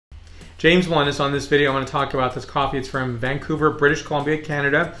James Wellness. On this video, I'm going to talk about this coffee. It's from Vancouver, British Columbia,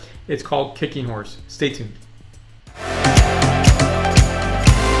 Canada. It's called Kicking Horse. Stay tuned.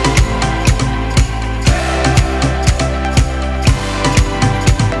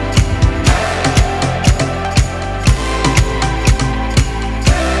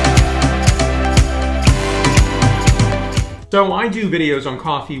 So I do videos on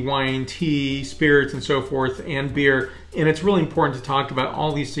coffee, wine, tea, spirits, and so forth, and beer, and it's really important to talk about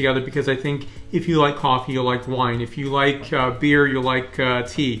all these together because I think if you like coffee, you'll like wine. If you like beer, you'll like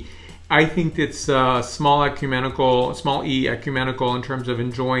tea. I think it's small E ecumenical in terms of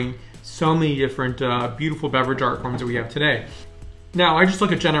enjoying so many different beautiful beverage art forms that we have today. Now, I just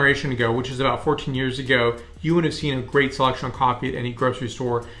look a generation ago, which is about 14 years ago, you would have seen a great selection of coffee at any grocery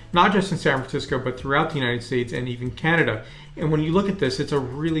store, not just in San Francisco, but throughout the United States and even Canada. And when you look at this, it's a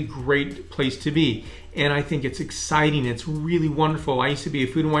really great place to be. And I think it's exciting. It's really wonderful. I used to be a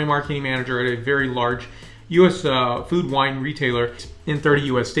food and wine marketing manager at a very large U.S. Food wine retailer in 30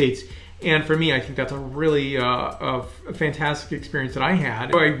 U.S. states. And for me, I think that's a really a fantastic experience that I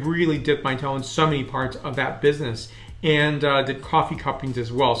had. I really dipped my toe in so many parts of that business. And did coffee cuppings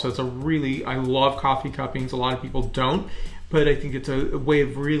as well. So it's I love coffee cuppings. A lot of people don't, but I think it's a way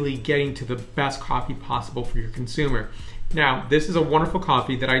of really getting to the best coffee possible for your consumer. Now, this is a wonderful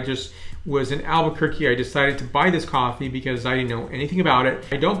coffee that I just was in Albuquerque. I decided to buy this coffee because I didn't know anything about it.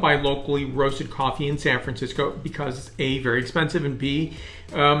 I don't buy locally roasted coffee in San Francisco because it's A, very expensive, and B,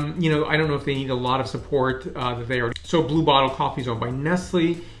 I don't know if they need a lot of support that they are. So Blue Bottle Coffee is owned by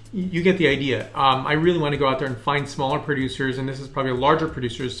Nestle. You get the idea. I really want to go out there and find smaller producers, and this is probably a larger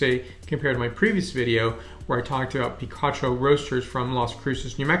producer, say, compared to my previous video where I talked about Picacho Roasters from Las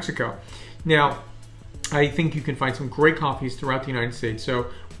Cruces, New Mexico. Now, I think you can find some great coffees throughout the United States. So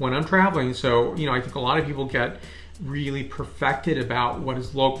when I'm traveling, I think a lot of people get really perfected about what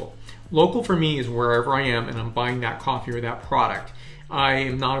is local. Local for me is wherever I am and I'm buying that coffee or that product. I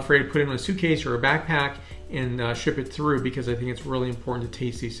am not afraid to put it in a suitcase or a backpack and ship it through because I think it's really important to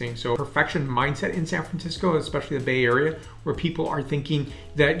taste these things. So perfection mindset in San Francisco, especially the Bay Area, where people are thinking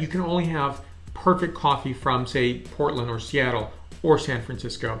that you can only have perfect coffee from, say, Portland or Seattle or San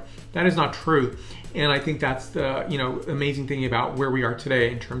Francisco. That is not true. And I think that's the amazing thing about where we are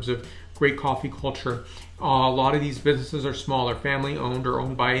today in terms of great coffee culture. A lot of these businesses are small, they're family owned or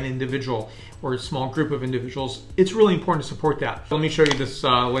owned by an individual or a small group of individuals. It's really important to support that. Let me show you this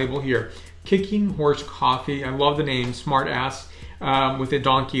label here. Kicking Horse Coffee. I love the name, smart ass, with a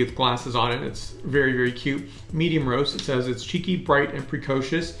donkey with glasses on it. It's very, very cute. Medium roast. It says it's cheeky, bright, and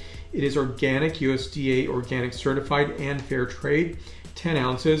precocious. It is organic, USDA organic certified and fair trade. 10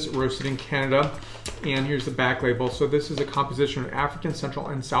 ounces, roasted in Canada. And here's the back label. So this is a composition of African, Central,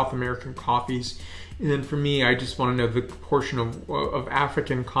 and South American coffees. And then for me, I just want to know the portion of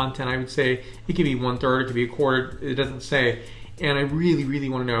African content. I would say it could be 1/3, it could be 1/4. It doesn't say. And I really, really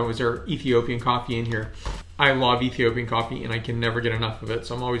want to know, is there Ethiopian coffee in here? I love Ethiopian coffee and I can never get enough of it.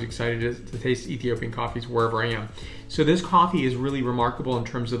 So I'm always excited to taste Ethiopian coffees wherever I am. So this coffee is really remarkable in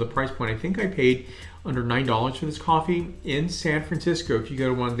terms of the price point. I think I paid under $9 for this coffee in San Francisco. If you go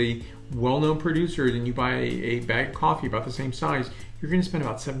to one of the well-known producers and you buy a bag of coffee about the same size, you're going to spend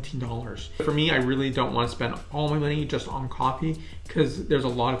about $17. For me, I really don't want to spend all my money just on coffee because there's a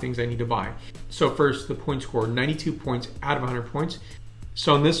lot of things I need to buy. So first, the point score, 92 points out of 100 points.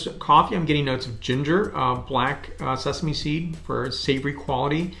 So in this coffee, I'm getting notes of ginger, black sesame seed for savory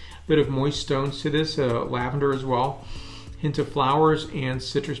quality, a bit of moist stones to this, lavender as well, hint of flowers and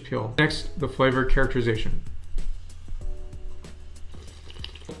citrus peel. Next, the flavor characterization.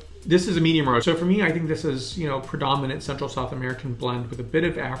 This is a medium roast. So for me, I think this is, predominant Central South American blend with a bit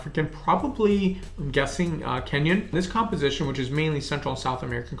of African, probably, I'm guessing, Kenyan. This composition, which is mainly Central and South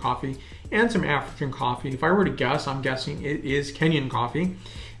American coffee and some African coffee, if I were to guess, I'm guessing it is Kenyan coffee.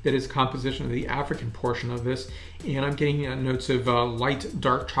 That is composition of the African portion of this. And I'm getting notes of light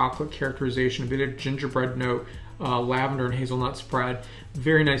dark chocolate characterization, a bit of gingerbread note, lavender and hazelnut spread.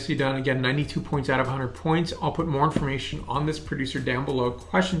 Very nicely done. Again, 92 points out of 100 points. I'll put more information on this producer down below.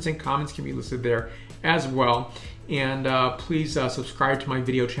 Questions and comments can be listed there as well. And please subscribe to my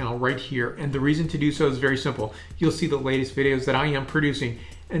video channel right here. And the reason to do so is very simple. You'll see the latest videos that I am producing.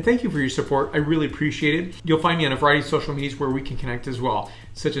 And thank you for your support. I really appreciate it. You'll find me on a variety of social medias where we can connect as well,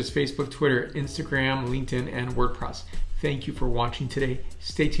 such as Facebook, Twitter, Instagram, LinkedIn, and WordPress. Thank you for watching today.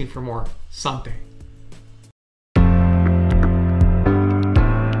 Stay tuned for more. Santé.